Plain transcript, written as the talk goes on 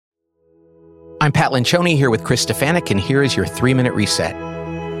I'm Pat Lencioni here with Chris Stefanick, and here is your 3-minute reset.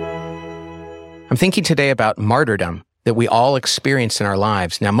 I'm thinking today about martyrdom that we all experience in our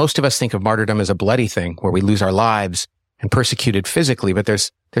lives. Now, most of us think of martyrdom as a bloody thing where we lose our lives and persecuted physically, but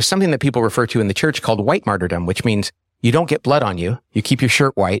there's something that people refer to in the church called white martyrdom, which means you don't get blood on you. You keep your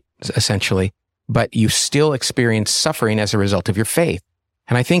shirt white, essentially, but you still experience suffering as a result of your faith.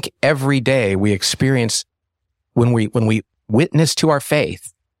 And I think every day we experience, when we witness to our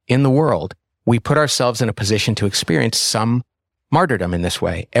faith in the world, we put ourselves in a position to experience some martyrdom in this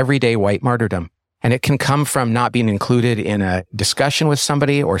way, everyday white martyrdom. And it can come from not being included in a discussion with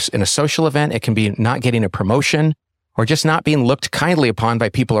somebody or in a social event. It can be not getting a promotion or just not being looked kindly upon by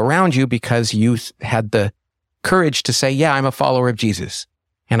people around you because you had the courage to say, yeah, I'm a follower of Jesus.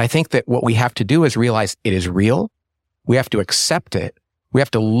 And I think that what we have to do is realize it is real. We have to accept it. We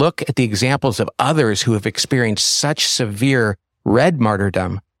have to look at the examples of others who have experienced such severe red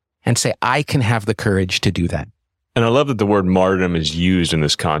martyrdom and say, I can have the courage to do that. And I love that the word martyrdom is used in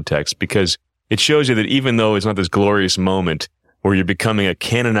this context because it shows you that even though it's not this glorious moment where you're becoming a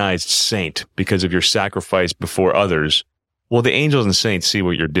canonized saint because of your sacrifice before others, well, the angels and saints see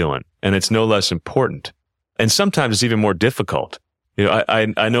what you're doing, and it's no less important. And sometimes it's even more difficult. You know,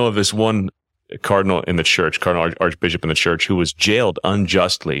 I know of this one cardinal in the church, cardinal archbishop in the church, who was jailed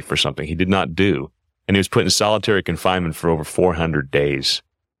unjustly for something he did not do, and he was put in solitary confinement for over 400 days.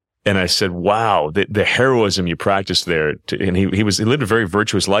 And I said, wow, the heroism you practiced there. And he lived a very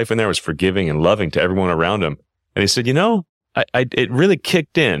virtuous life in there, was forgiving and loving to everyone around him. And he said, you know, it really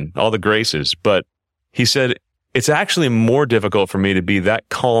kicked in, all the graces. But he said, it's actually more difficult for me to be that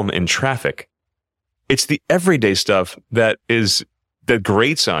calm in traffic. It's the everyday stuff that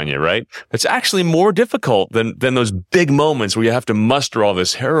grates on you, right? It's actually more difficult than those big moments where you have to muster all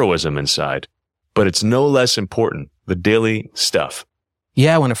this heroism inside. But it's no less important, the daily stuff.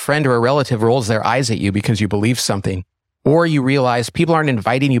 Yeah, when a friend or a relative rolls their eyes at you because you believe something, or you realize people aren't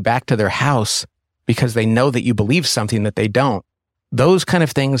inviting you back to their house because they know that you believe something that they don't. Those kind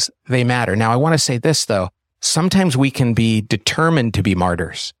of things, they matter. Now, I want to say this, though. Sometimes we can be determined to be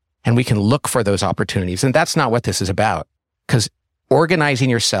martyrs, and we can look for those opportunities. And that's not what this is about, because organizing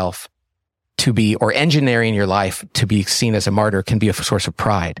yourself to be, or engineering your life to be seen as a martyr can be a source of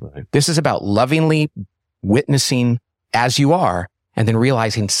pride. Right. This is about lovingly witnessing as you are, and then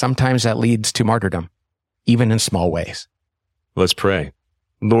realizing sometimes that leads to martyrdom, even in small ways. Let's pray.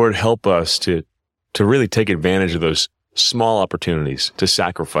 Lord, help us to really take advantage of those small opportunities to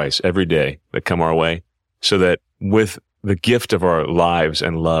sacrifice every day that come our way, so that with the gift of our lives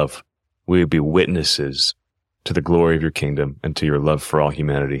and love, we would be witnesses to the glory of your kingdom and to your love for all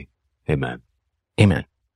humanity. Amen. Amen.